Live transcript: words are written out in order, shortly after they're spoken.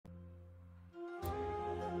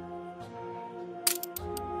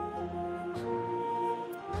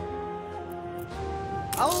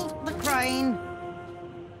Hold the crane.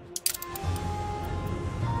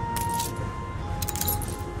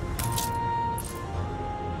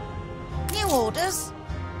 New orders.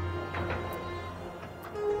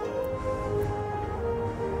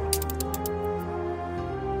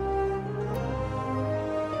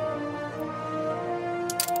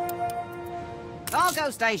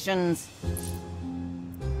 Cargo stations.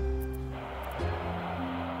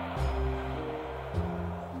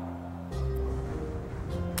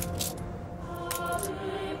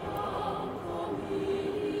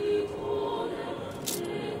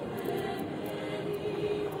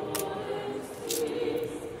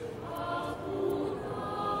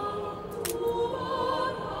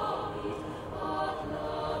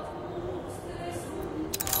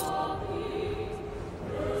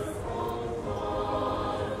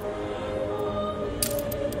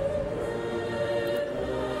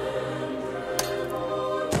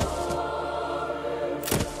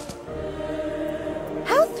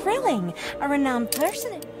 A renowned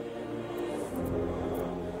person.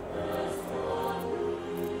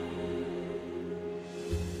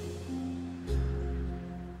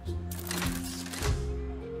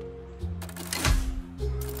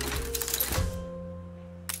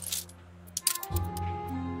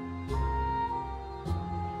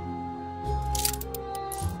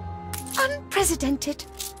 Unprecedented.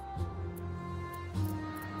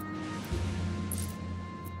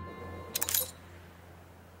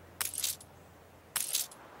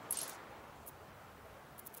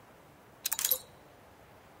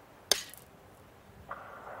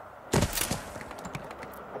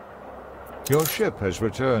 Your ship has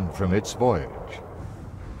returned from its voyage.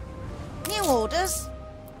 New orders.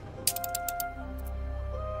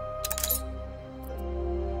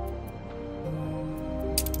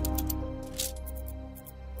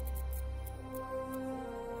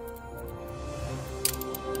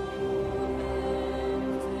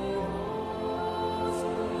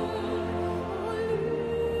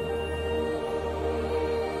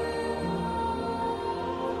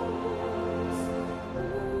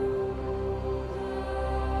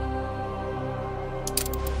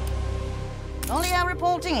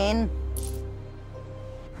 Reporting in.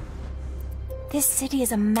 This city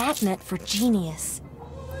is a magnet for genius.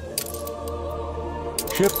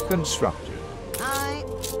 Ship constructed. Aye.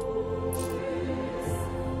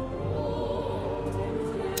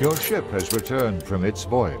 Your ship has returned from its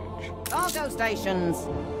voyage. Cargo stations.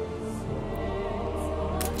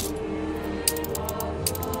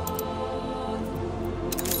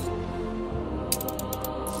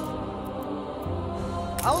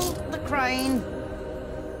 Hold the crane.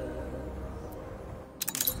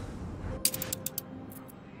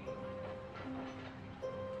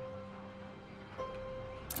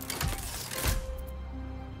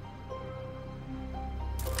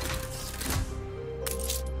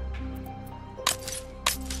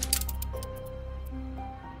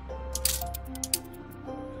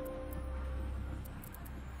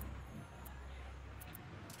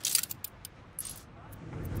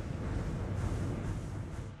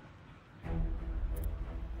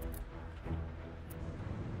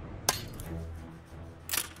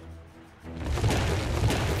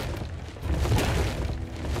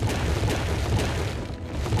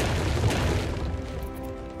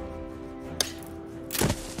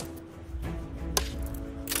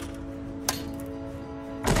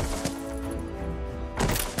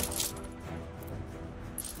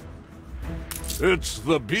 It's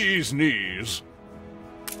the bee's knees.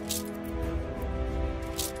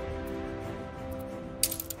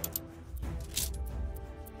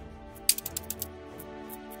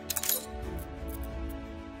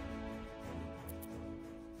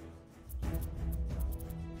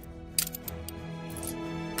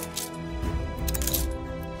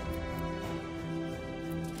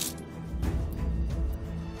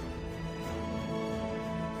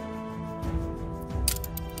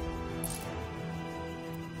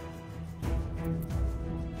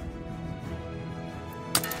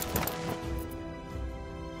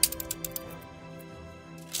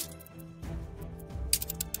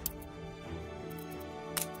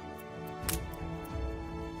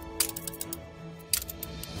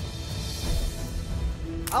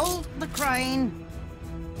 Hold the crane.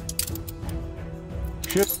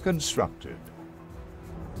 Ship constructed.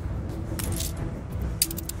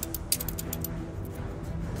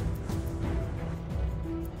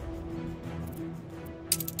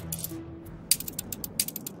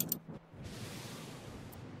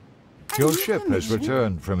 Your ship has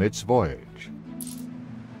returned from its voyage.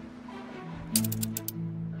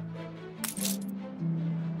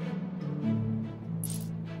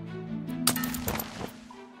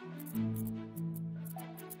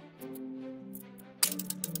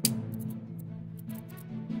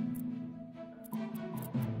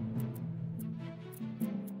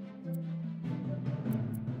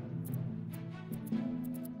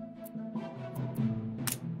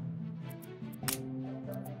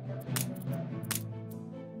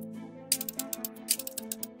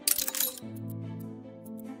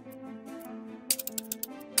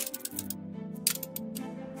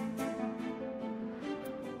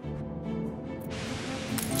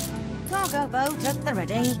 Cargo boat at the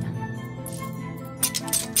ready.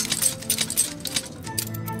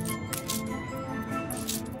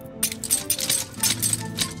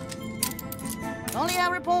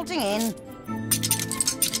 Olio reporting in.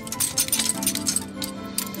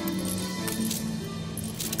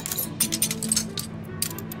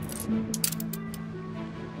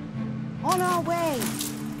 On our way.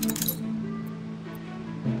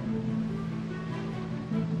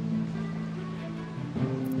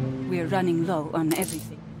 We're running low on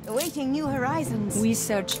everything. Awaiting new horizons. We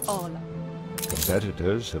search all.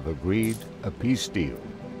 Competitors have agreed a peace deal.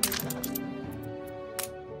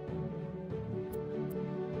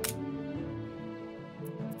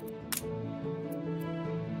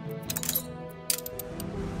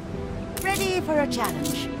 Ready for a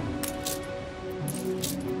challenge.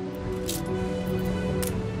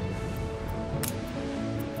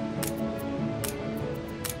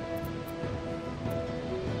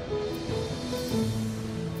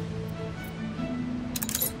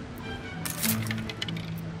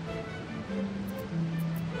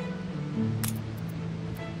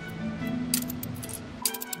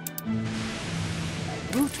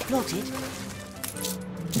 Route plotted.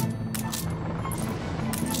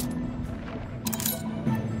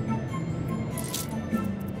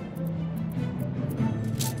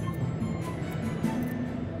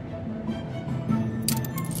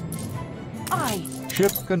 Aye.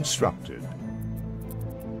 Ship constructed.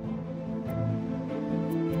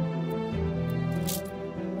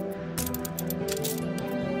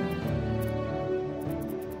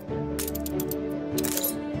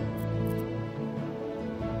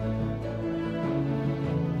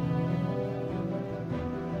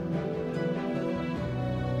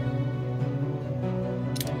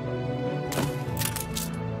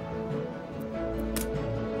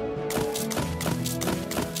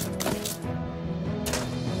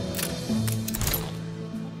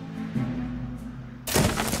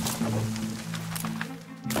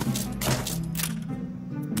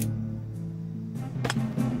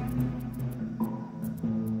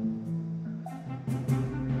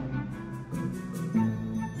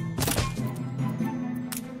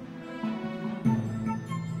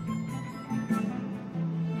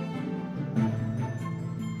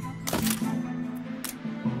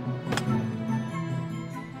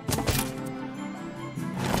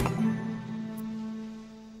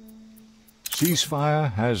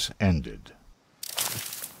 Ceasefire has ended.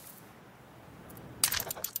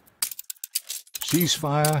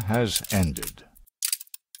 Ceasefire has ended.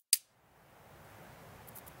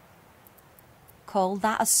 Call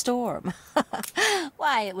that a storm?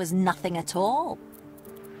 Why, it was nothing at all.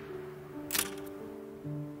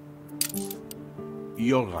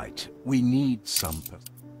 You're right. We need some...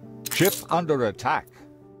 Ship under attack.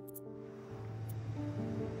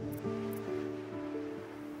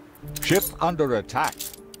 Ship under attack.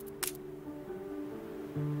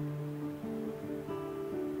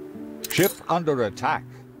 Ship under attack.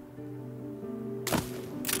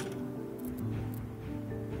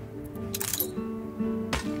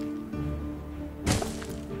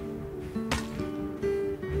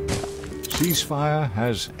 Ceasefire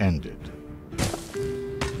has ended.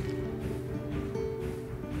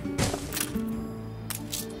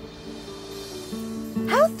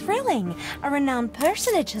 How thrilling! A renowned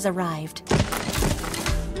personage has arrived.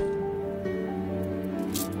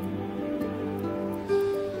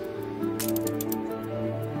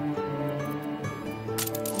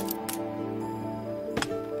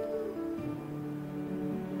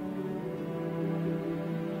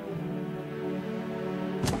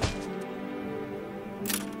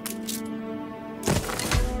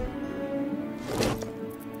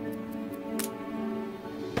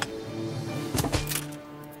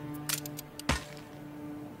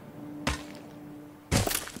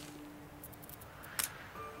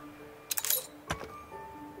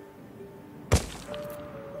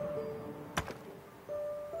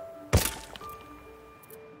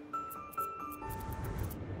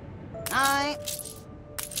 Aye.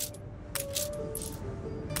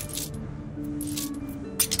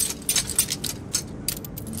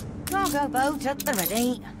 Cargo boat at the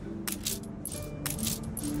ready.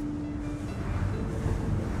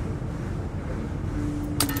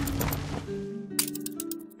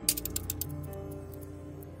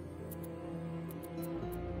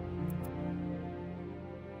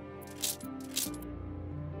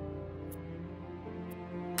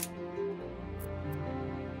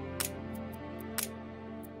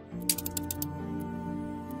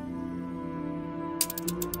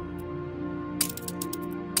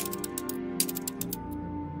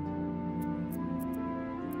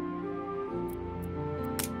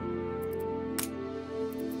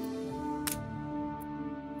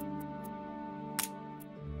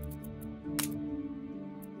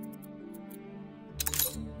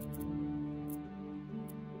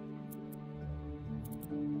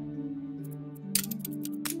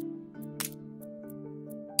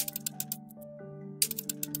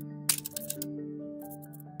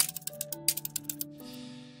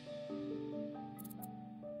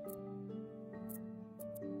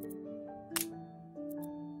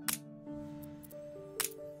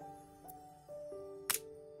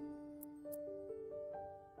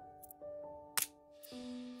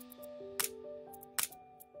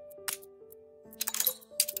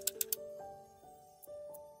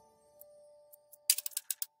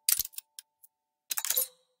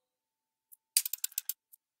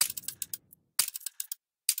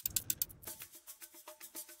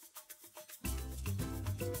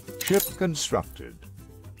 Ship constructed.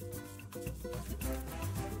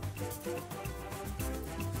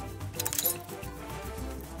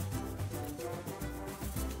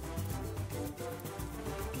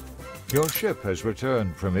 Your ship has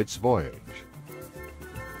returned from its voyage.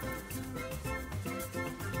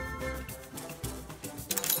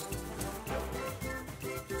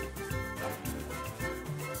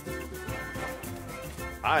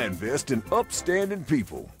 I invest in upstanding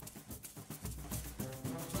people.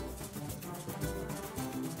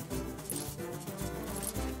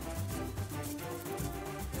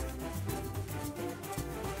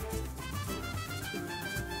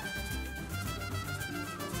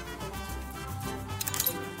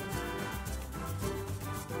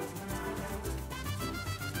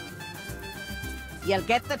 You'll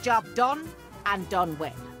get the job done, and done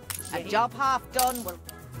well. A job half done will...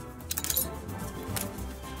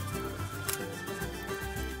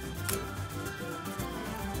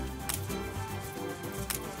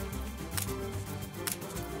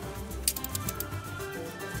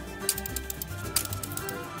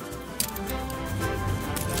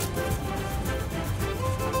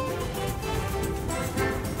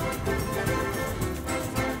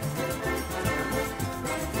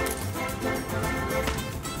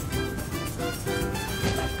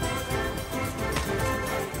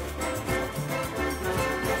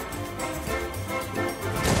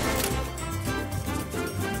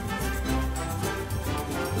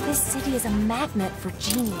 This city is a magnet for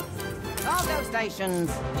genius. Cargo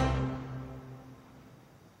stations.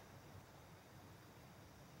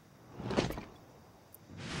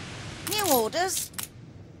 New orders.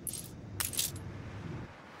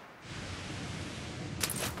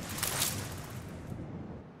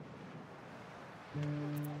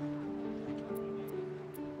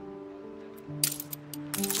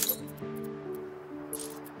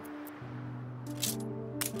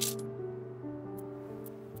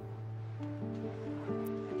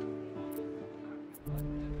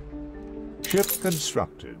 Ship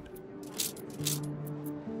constructed.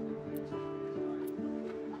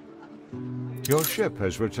 Your ship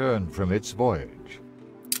has returned from its voyage.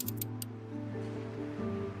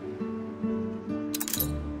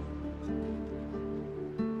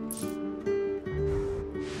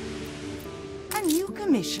 A new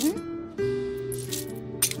commission?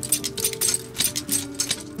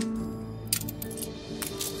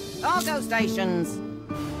 Cargo stations.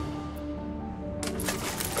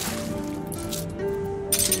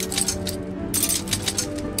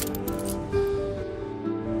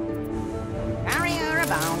 Carry her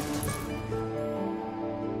about.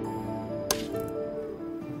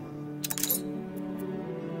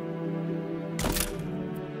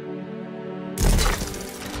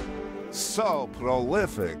 So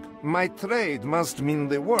prolific. My trade must mean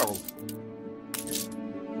the world.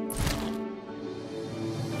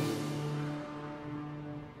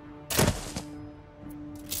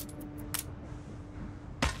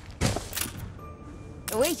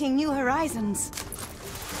 Awaiting new horizons.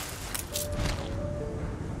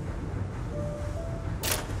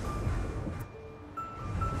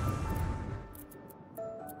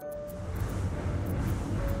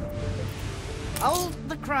 Hold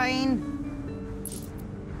the crane.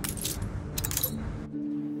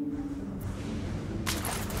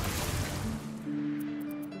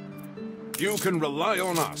 You can rely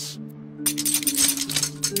on us.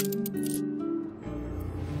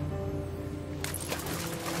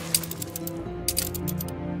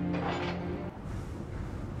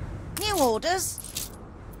 New orders.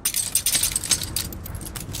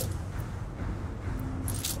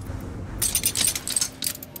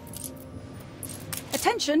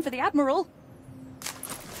 Attention for the Admiral.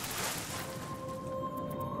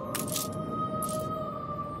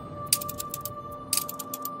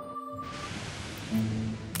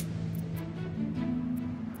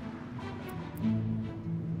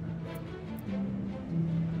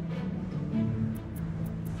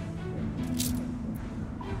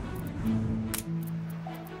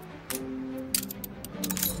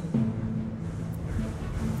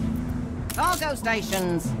 Cargo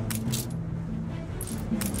stations.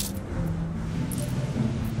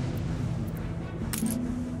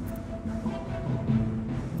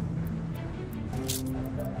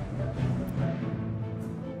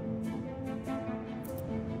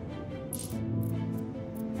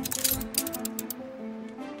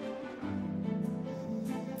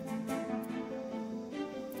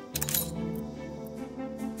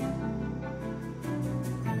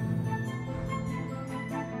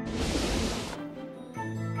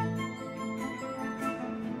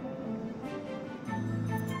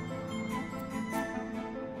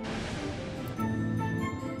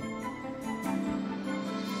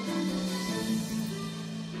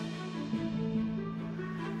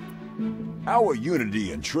 Our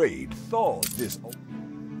unity in trade thaws this.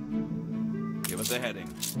 Give us a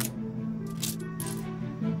heading.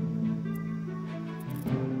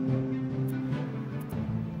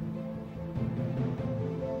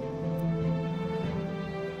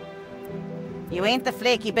 You ain't the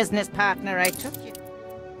flaky business partner I took you.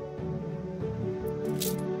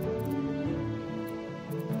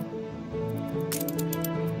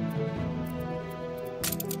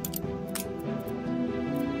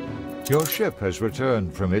 Your ship has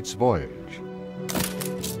returned from its voyage.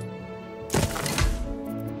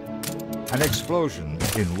 An explosion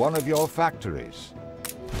in one of your factories.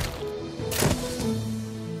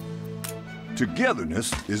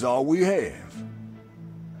 Togetherness is all we have.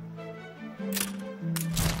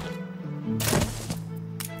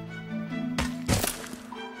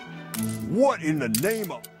 What in the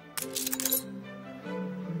name of...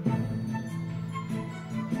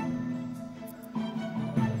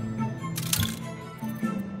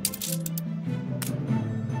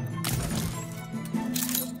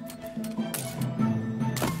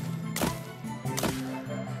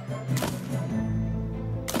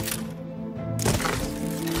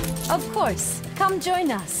 Of course. Come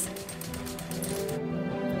join us.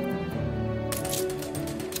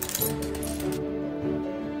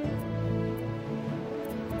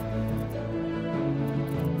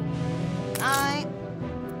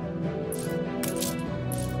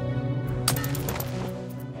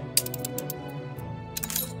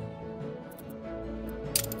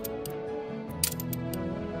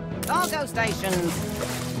 Cargo stations.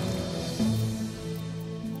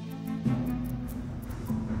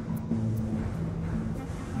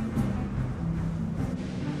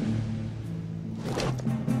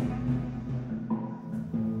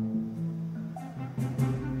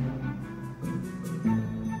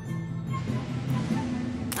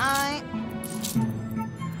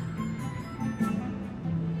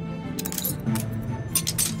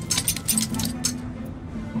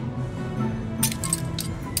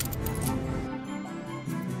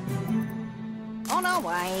 On our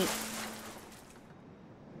way.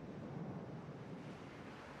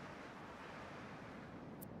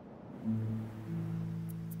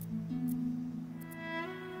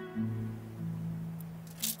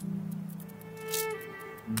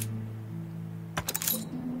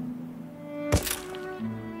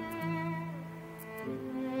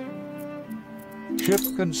 Ship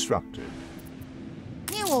constructed.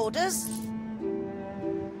 New orders.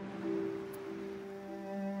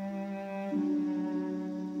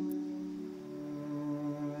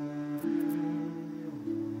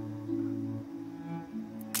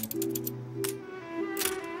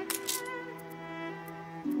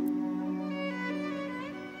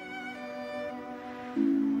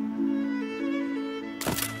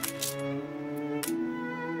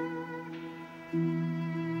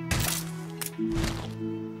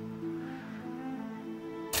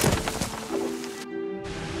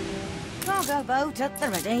 Cargo boat at the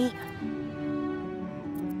ready.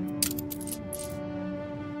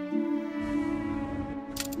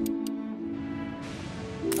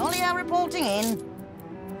 Olio reporting in.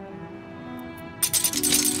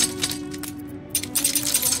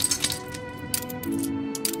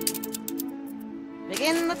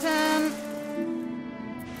 Begin the turn.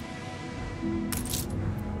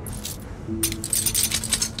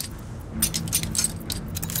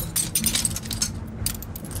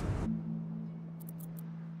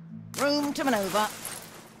 Room to maneuver.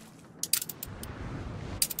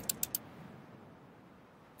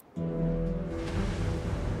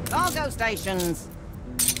 Cargo stations.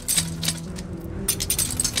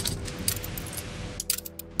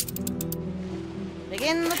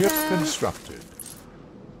 Begin the Ship turn. constructed.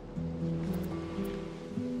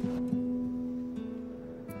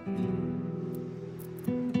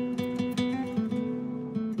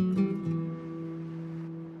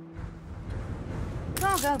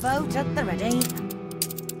 Cargo boat at the ready.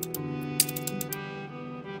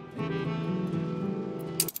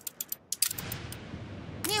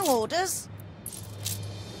 New orders.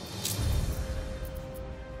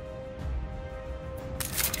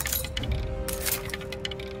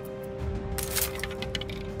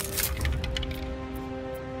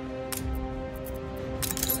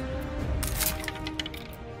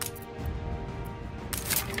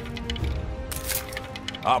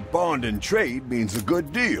 Our bond and trade means a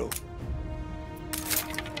good deal.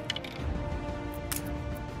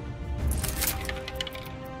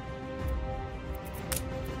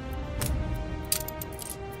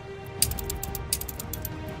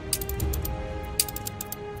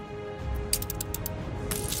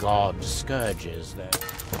 God scourges there.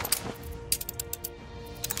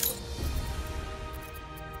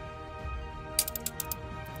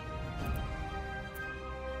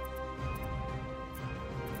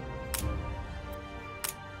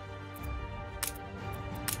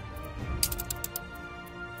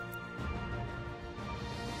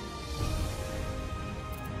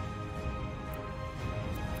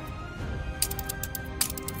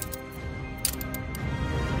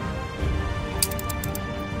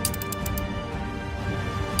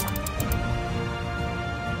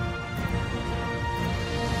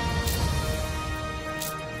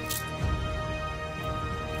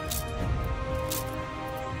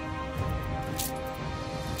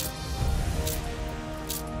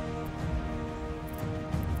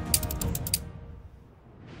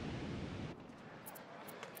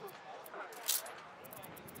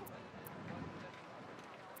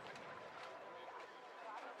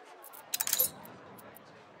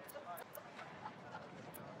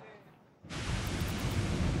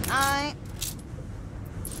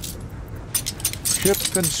 Ship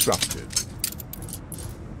constructed.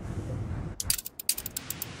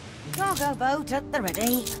 Cargo boat at the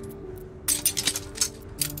ready.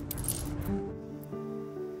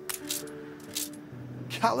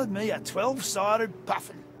 Coloured me a 12-sided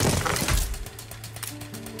puffin.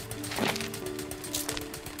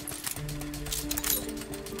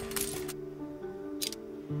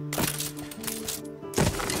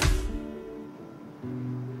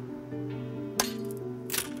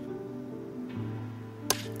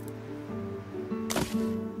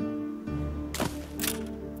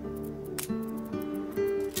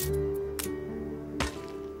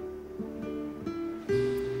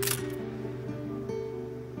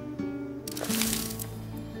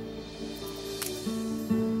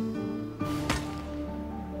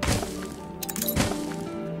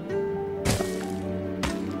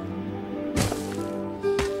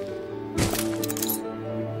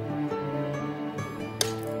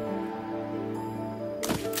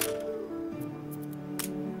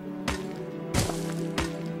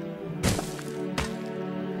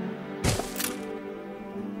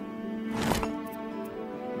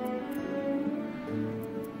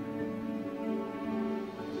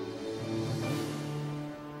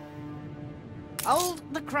 Hold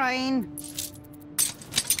the crane.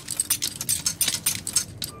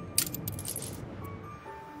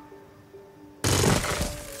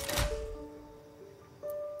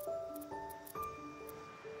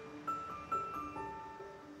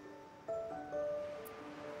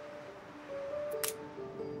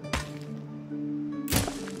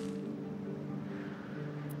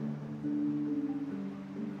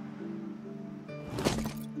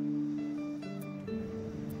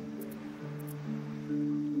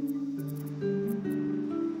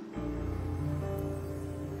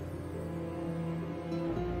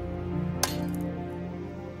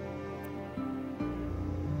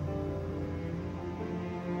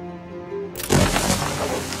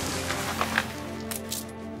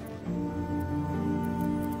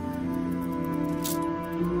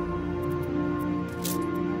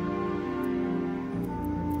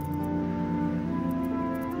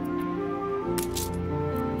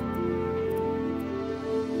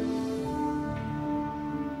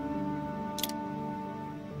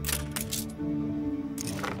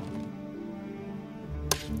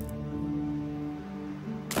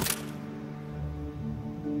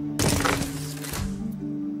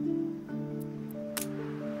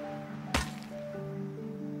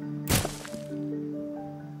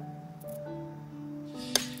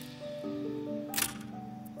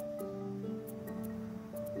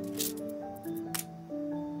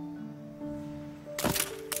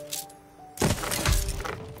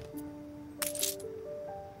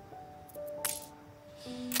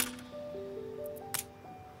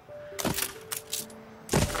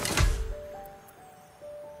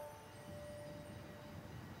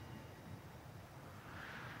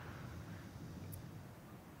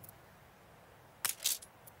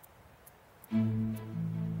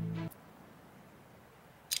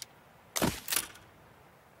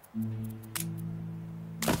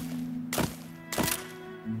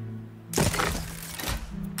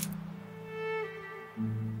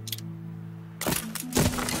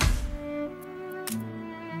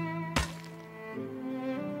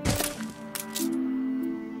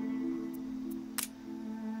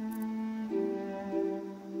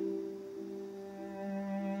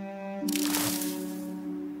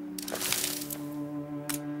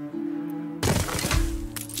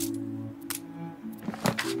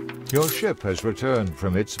 Your ship has returned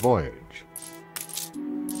from its voyage.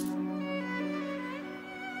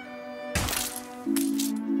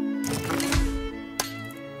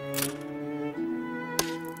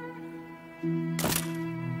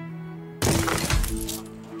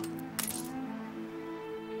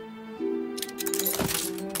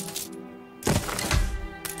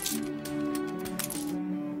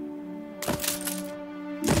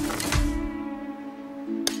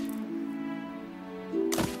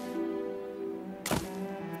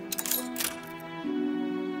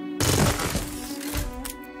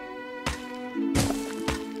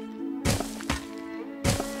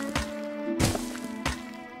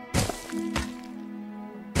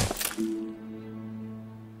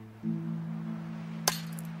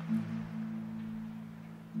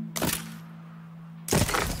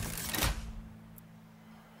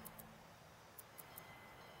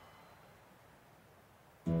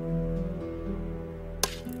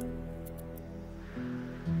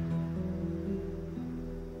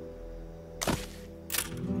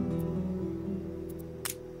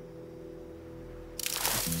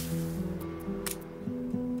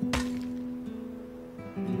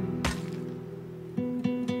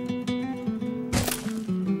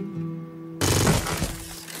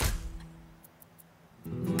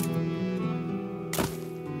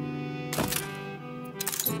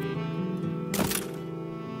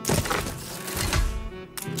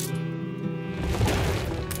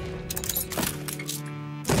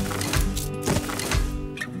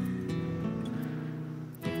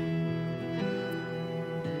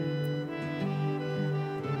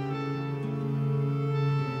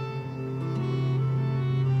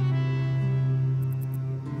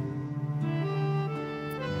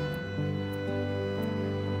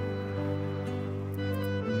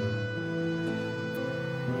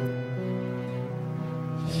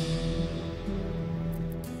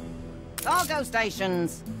 Cargo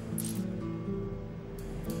stations.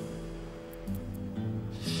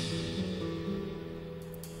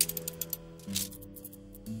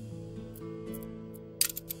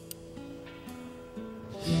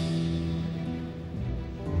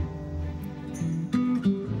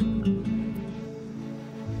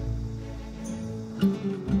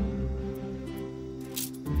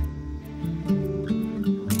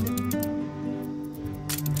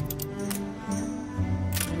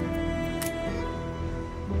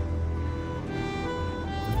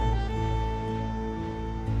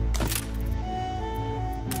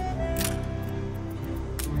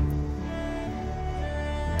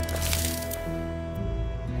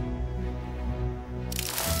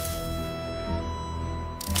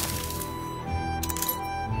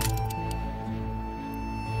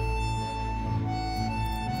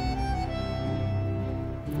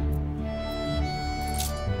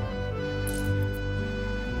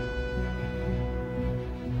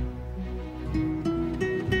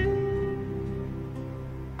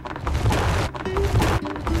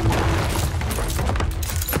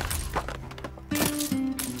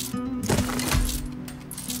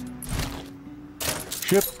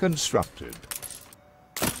 Ship constructed.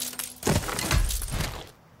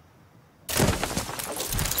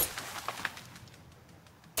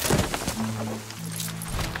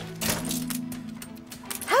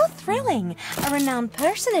 How thrilling! A renowned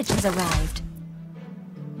personage has arrived.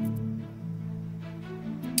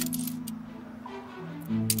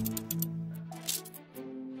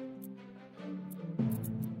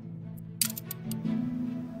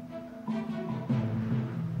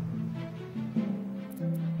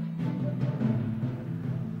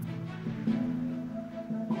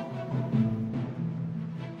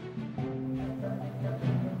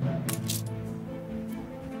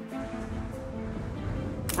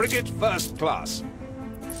 Frigate first class.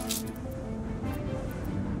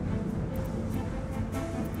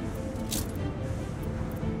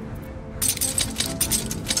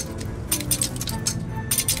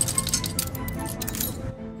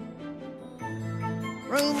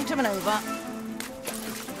 Room to maneuver.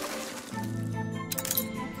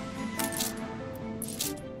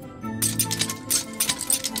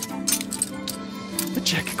 The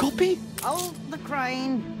check copy? Hold the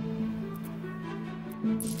crane.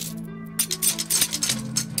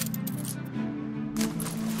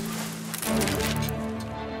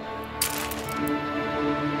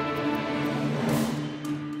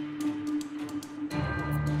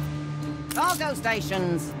 Cargo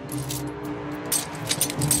stations.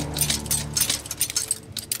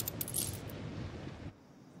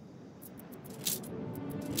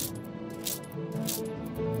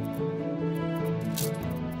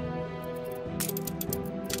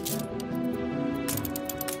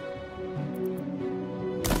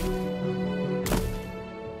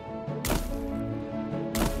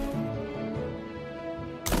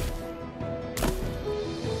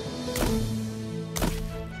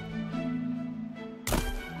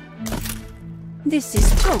 This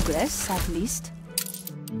is progress, at least.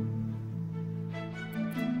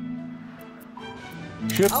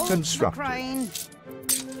 Ship Hold the constructed. crane.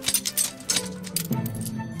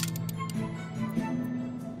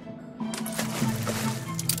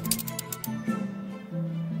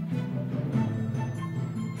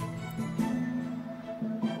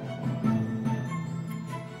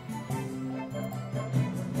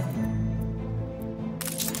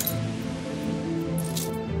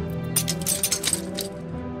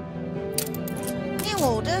 New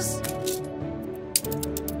orders.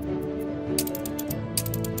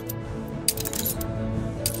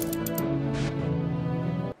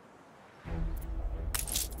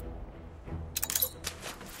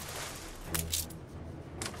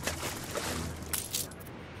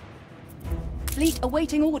 Fleet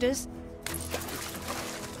awaiting orders.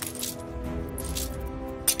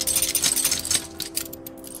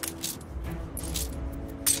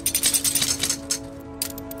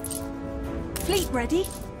 Fleet ready.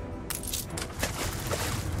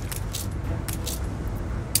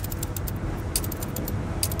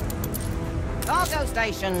 Cargo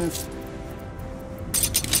stations.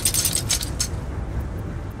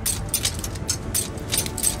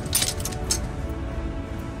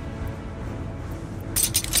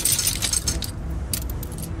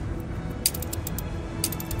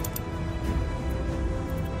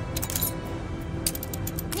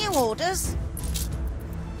 New orders.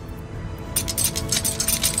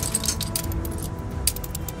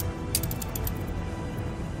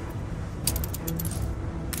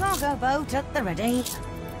 Cargo boat at the ready.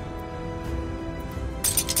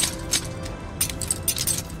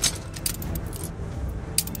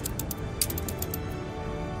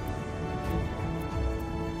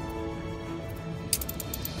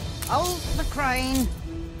 Hold the crane.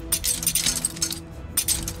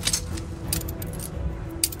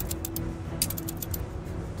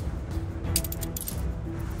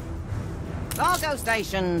 Cargo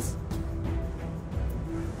stations.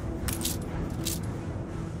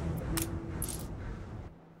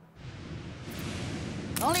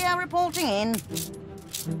 Olio reporting in.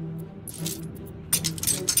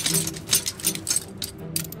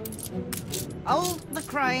 Hold the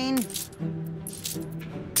crane.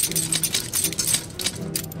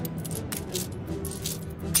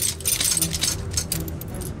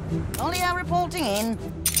 Olio reporting in.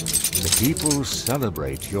 The people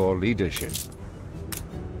celebrate your leadership.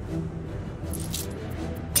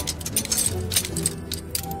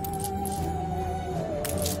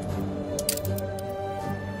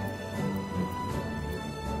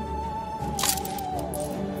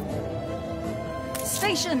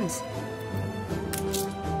 Stations!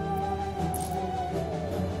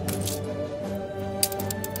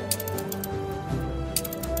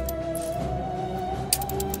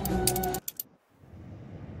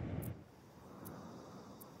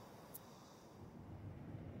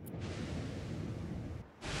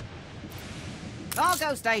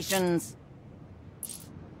 Cargo stations.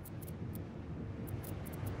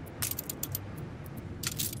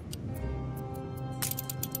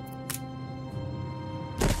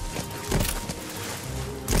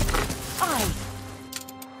 Aye.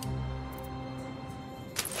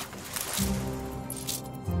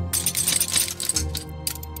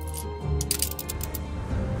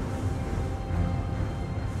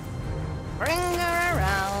 Bring her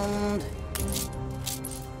around.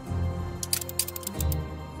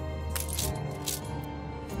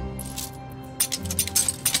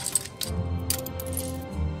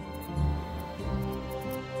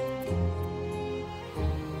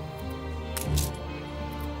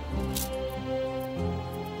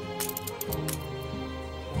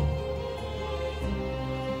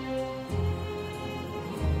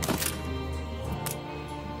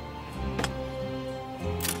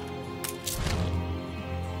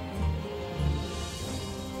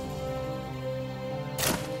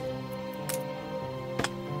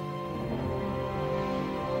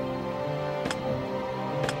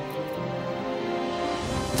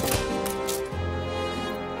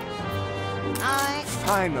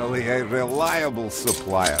 Finally, a reliable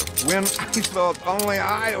supplier, when I thought only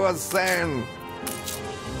I was sane.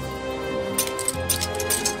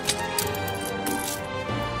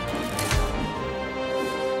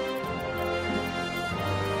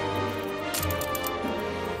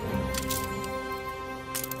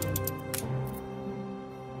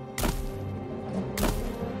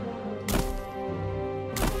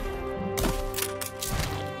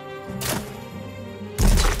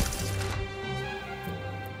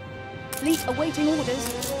 Fleet awaiting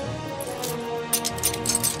orders.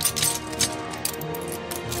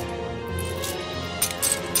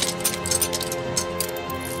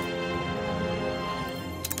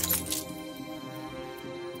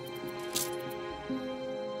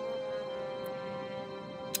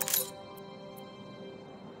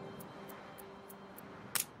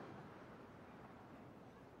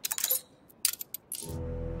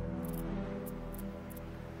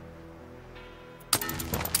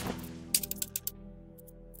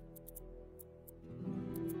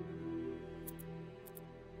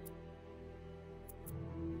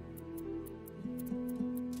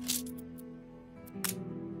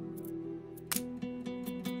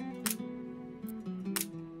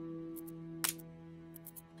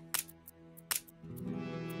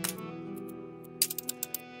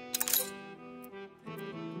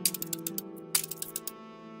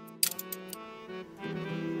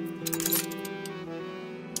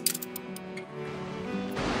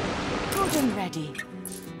 Good and ready.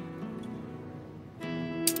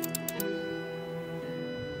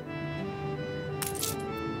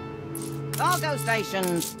 Cargo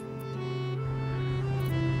stations.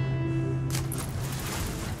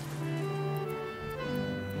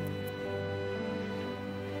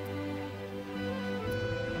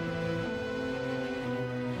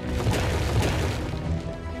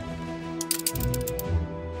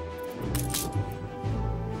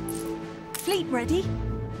 Fleet ready.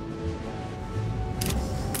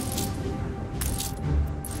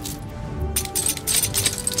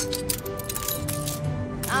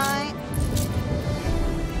 Aye.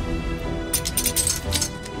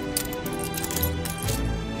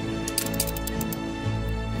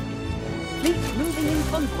 Fleet moving in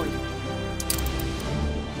convoy.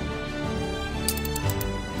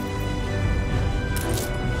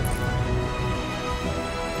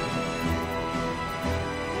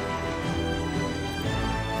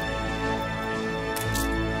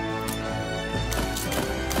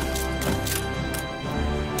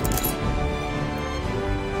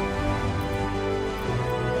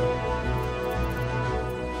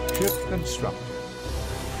 Ship constructed.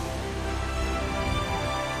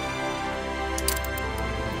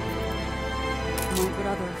 My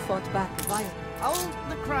brother fought back violently. Hold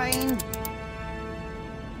the crane.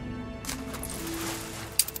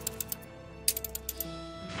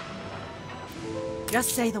 Just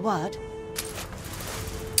say the word.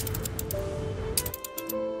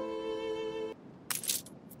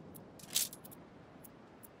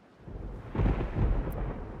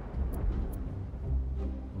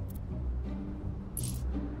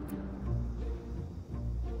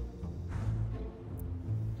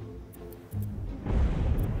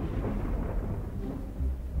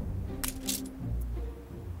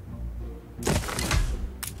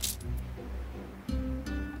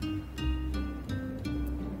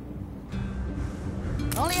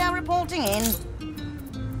 Olio reporting in.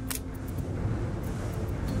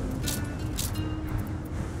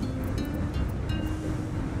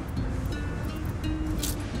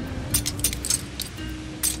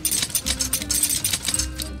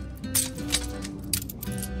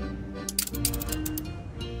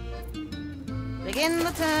 Begin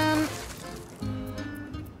the turn.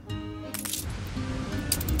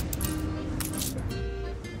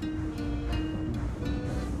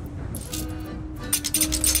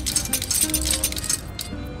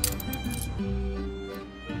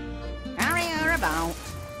 Carry her about.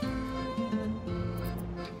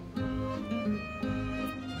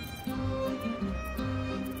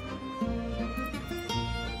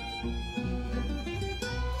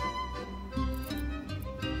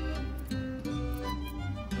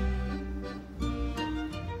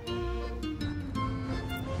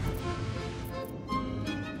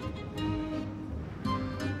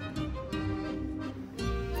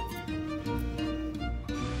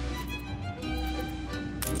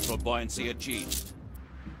 For buoyancy achieved.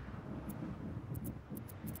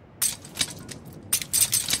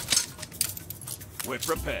 We're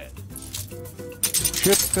prepared.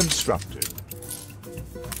 Ship constructed.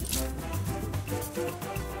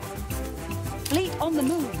 Fleet on the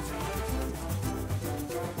move.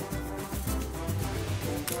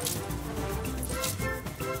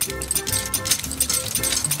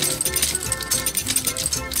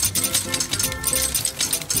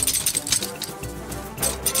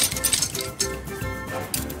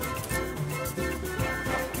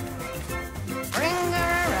 Bring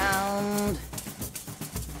her around.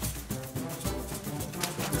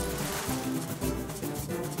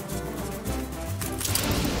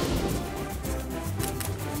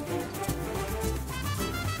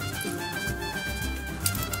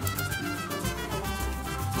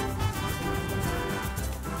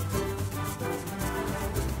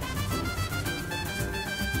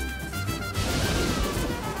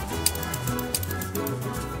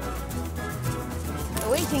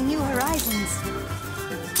 Awaiting new horizons.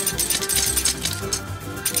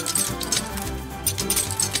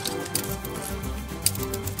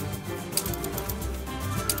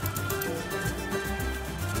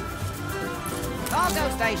 Cargo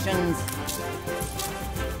stations.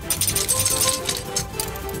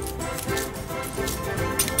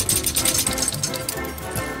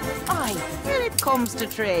 Aye, when it comes to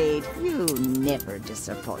trade, you never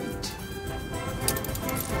disappoint.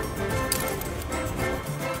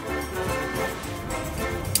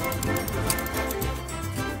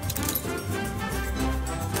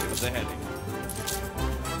 The heading.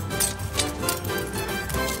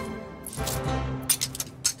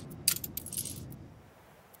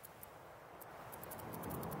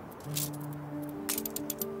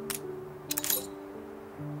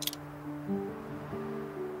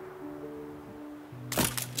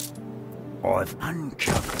 I've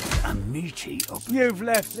uncovered a meaty op. You've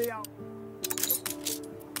left the...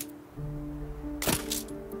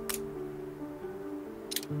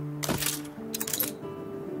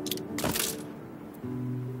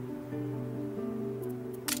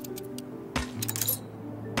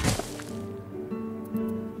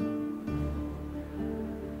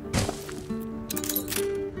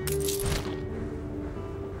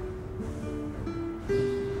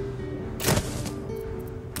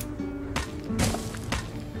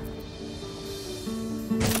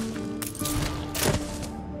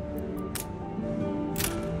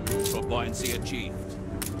 For buoyancy achieved.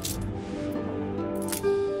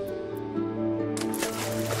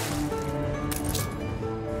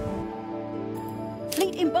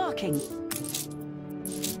 Fleet embarking.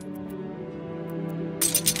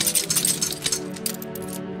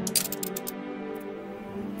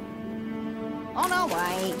 On our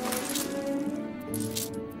way.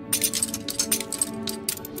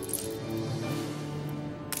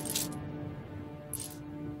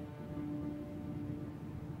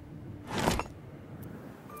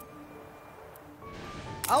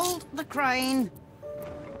 Hold the crane.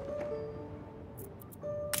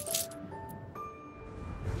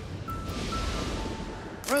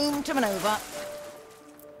 Room to maneuver.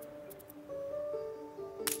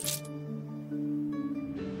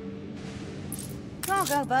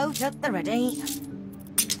 Cargo boat at the ready.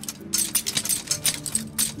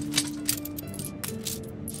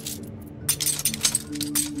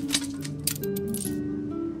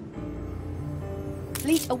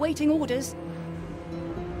 Fleet awaiting orders.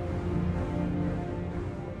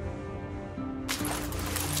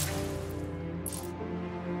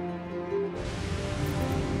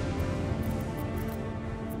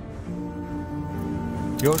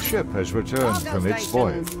 Your ship has returned Cargo from its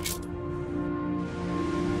stations. voyage.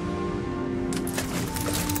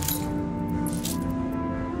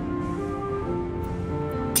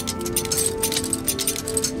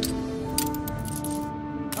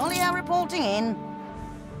 Olio reporting in.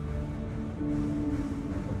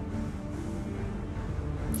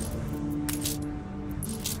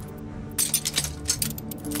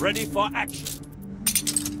 Ready for action.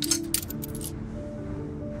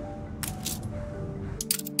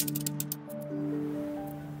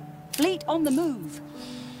 Fleet on the move.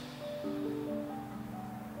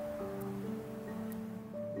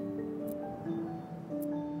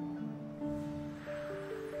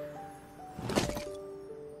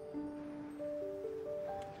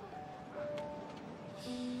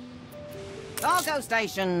 Cargo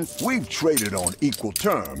stations. We've traded on equal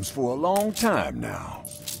terms for a long time now.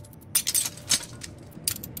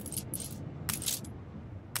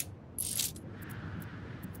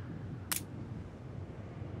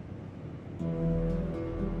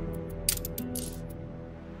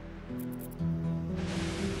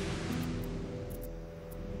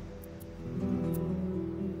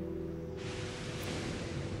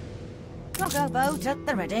 Cargo boat at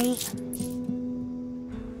the ready.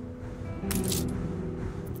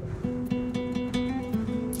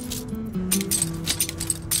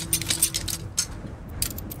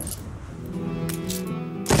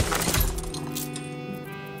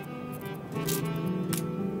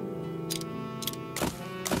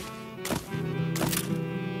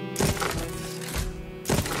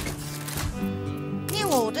 New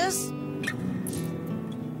orders.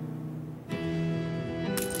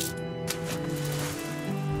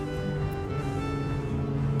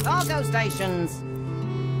 Cargo stations.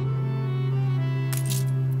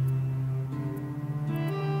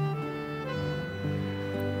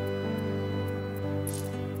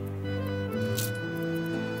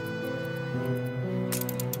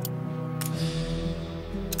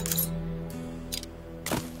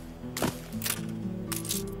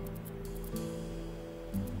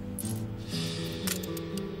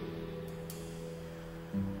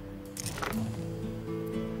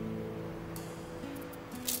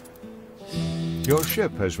 Your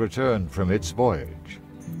ship has returned from its voyage.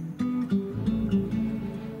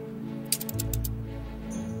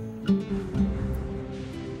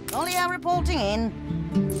 Olio reporting in.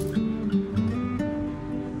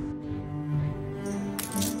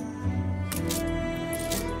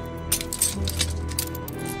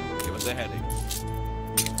 Give us a heading.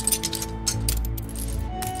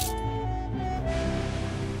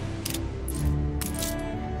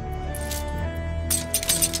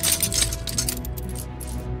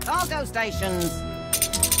 Cargo stations.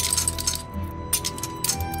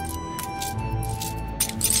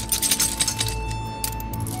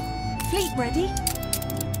 Fleet ready.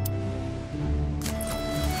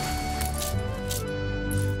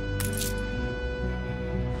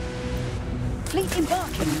 Fleet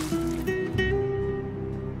embarking.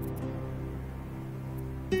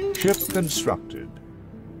 Ship constructed.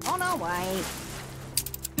 On our way.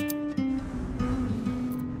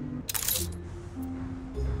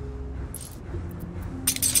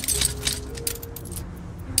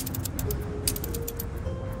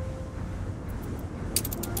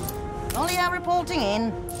 Olio reporting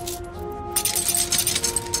in.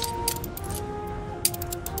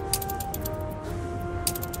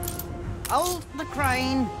 Hold the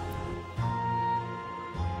crane.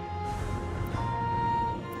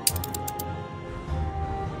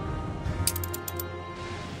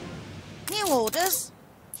 New orders.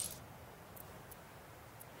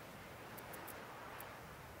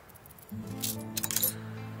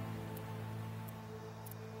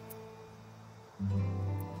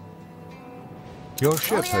 Your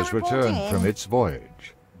ship Olio has reporting returned in. from its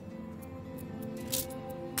voyage.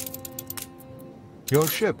 Your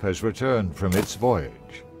ship has returned from its voyage.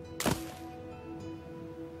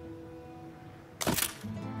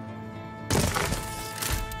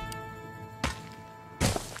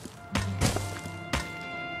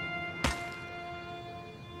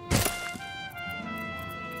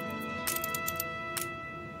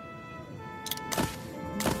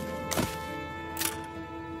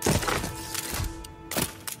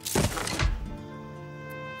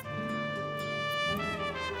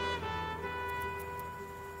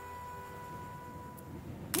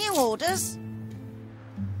 orders?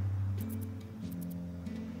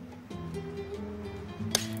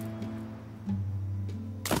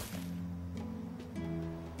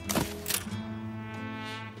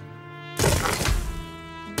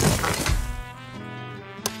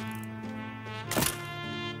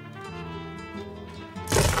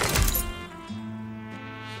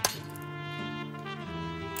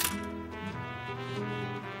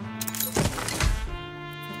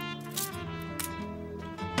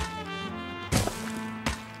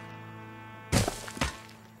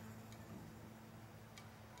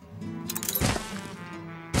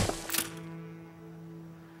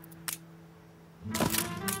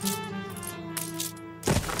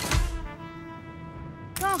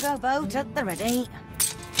 Cargo boat at the ready.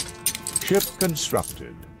 Ship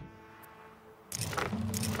constructed.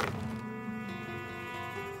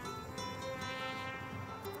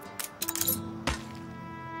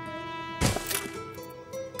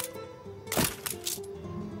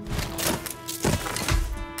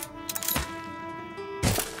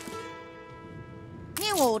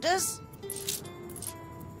 New orders?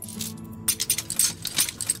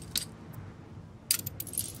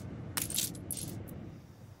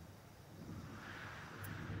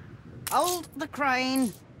 Hold the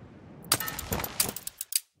crane.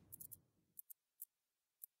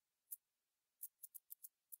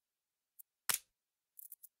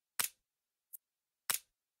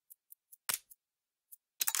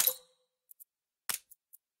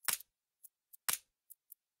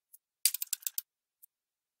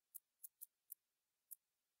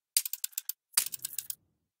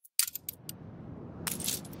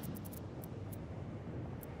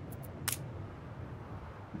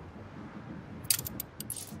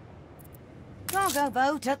 Cargo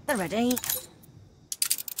boat at the ready.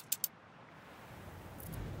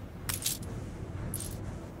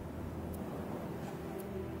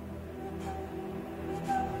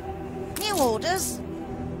 New orders?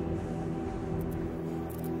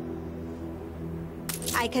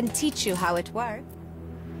 I can teach you how it works.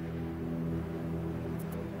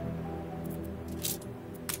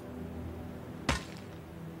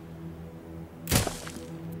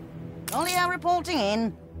 Olio reporting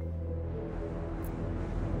in.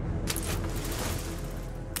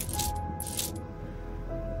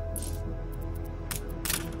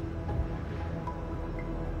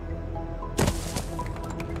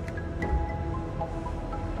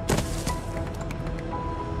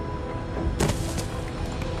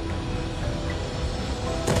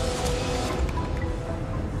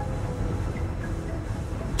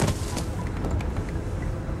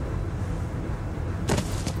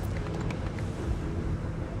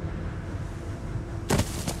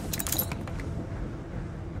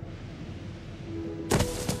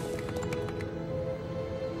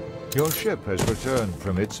 Your ship has returned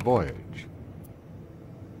from its voyage.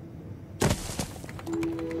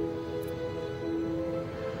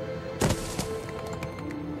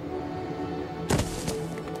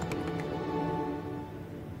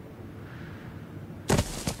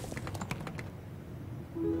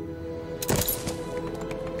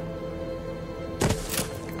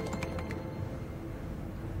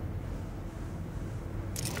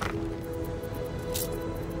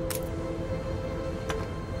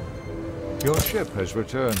 Your ship has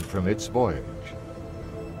returned from its voyage.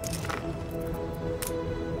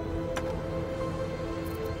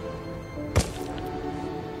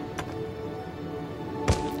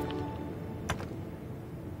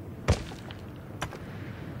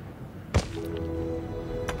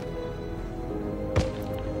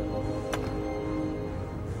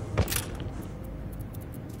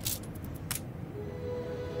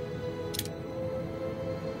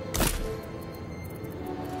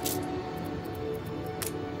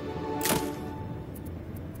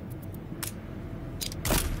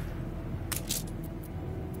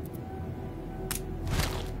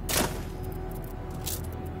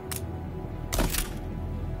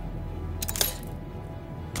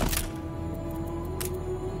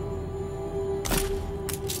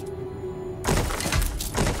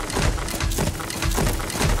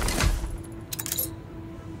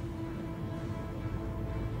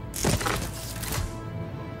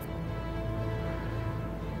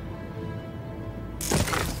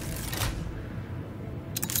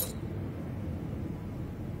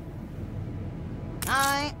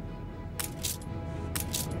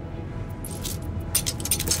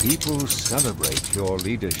 People celebrate your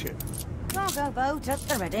leadership. Cargo boat at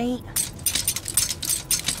the ready.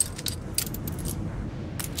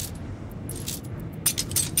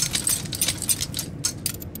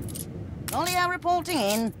 Olio reporting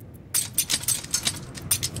in.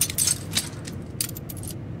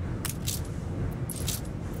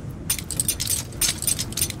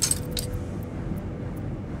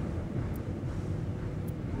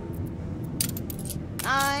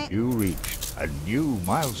 You reached a new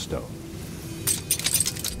milestone.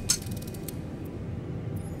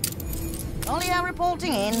 Olio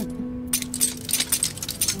reporting in.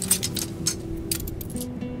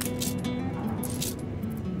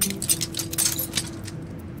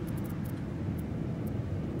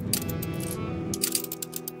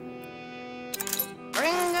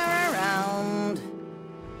 Bring her around.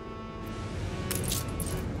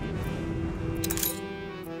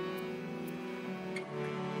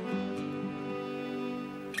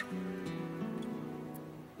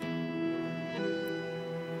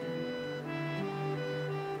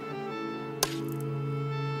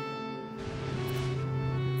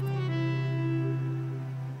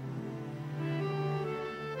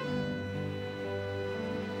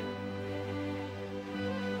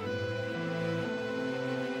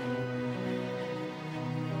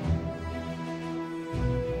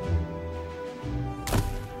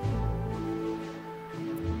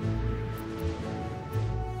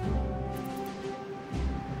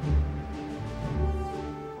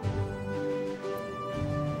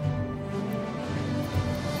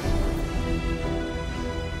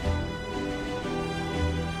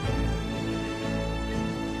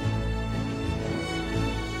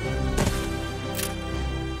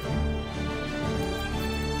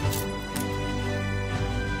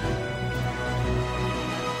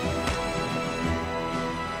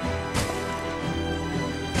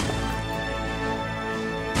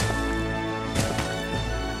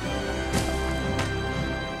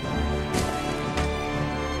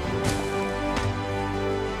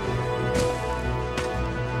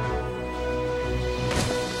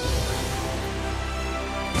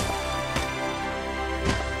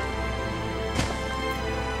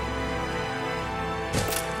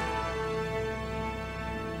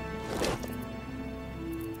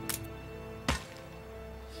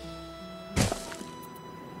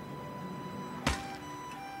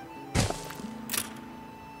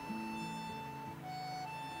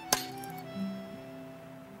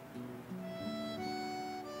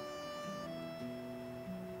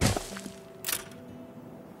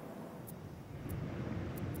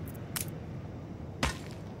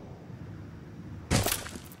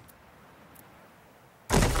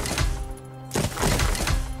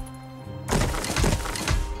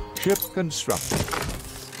 Ship constructed.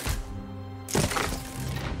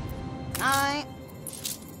 Aye.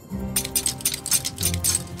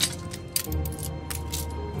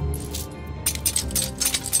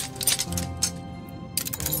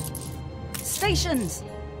 Stations!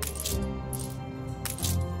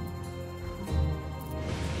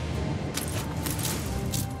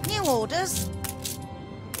 New orders.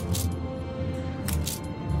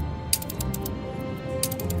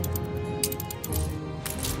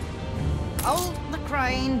 Hold the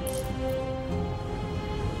crane.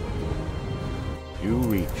 You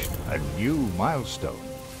reached a new milestone.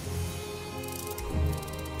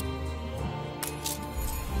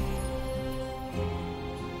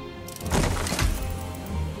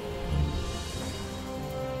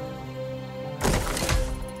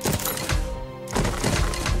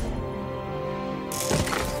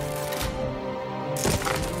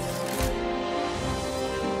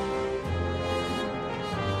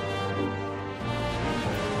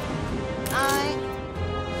 Aye.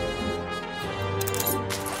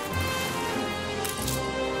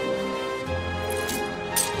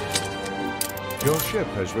 Your ship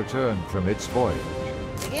has returned from its voyage.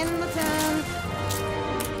 Begin the turn.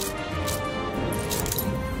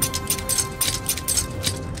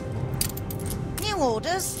 New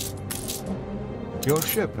orders. Your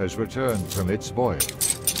ship has returned from its voyage.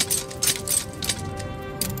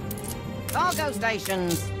 Cargo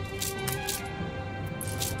stations.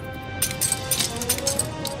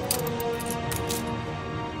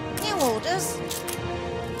 New orders.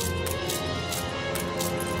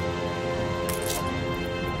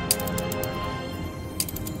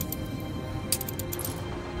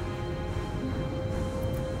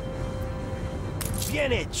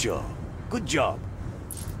 Bien hecho. Good job.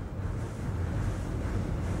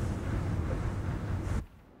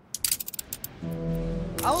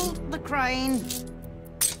 Hold the crane.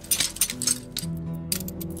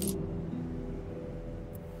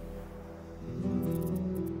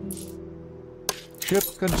 Ship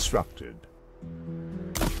constructed.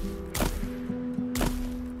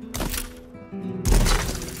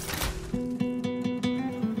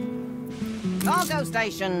 Cargo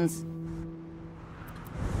stations.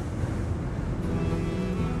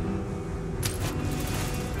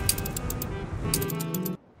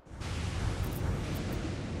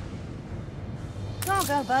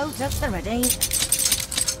 Cargo boat at the ready.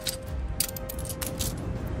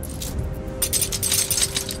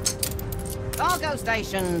 Cargo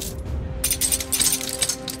stations.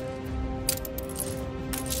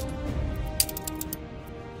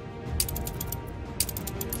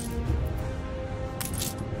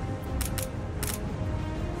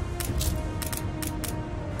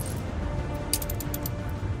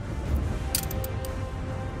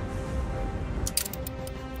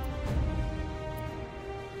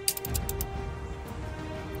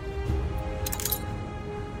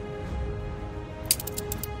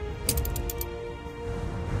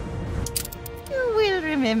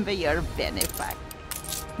 Remember your benefactor.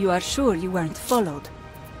 You are sure you weren't followed?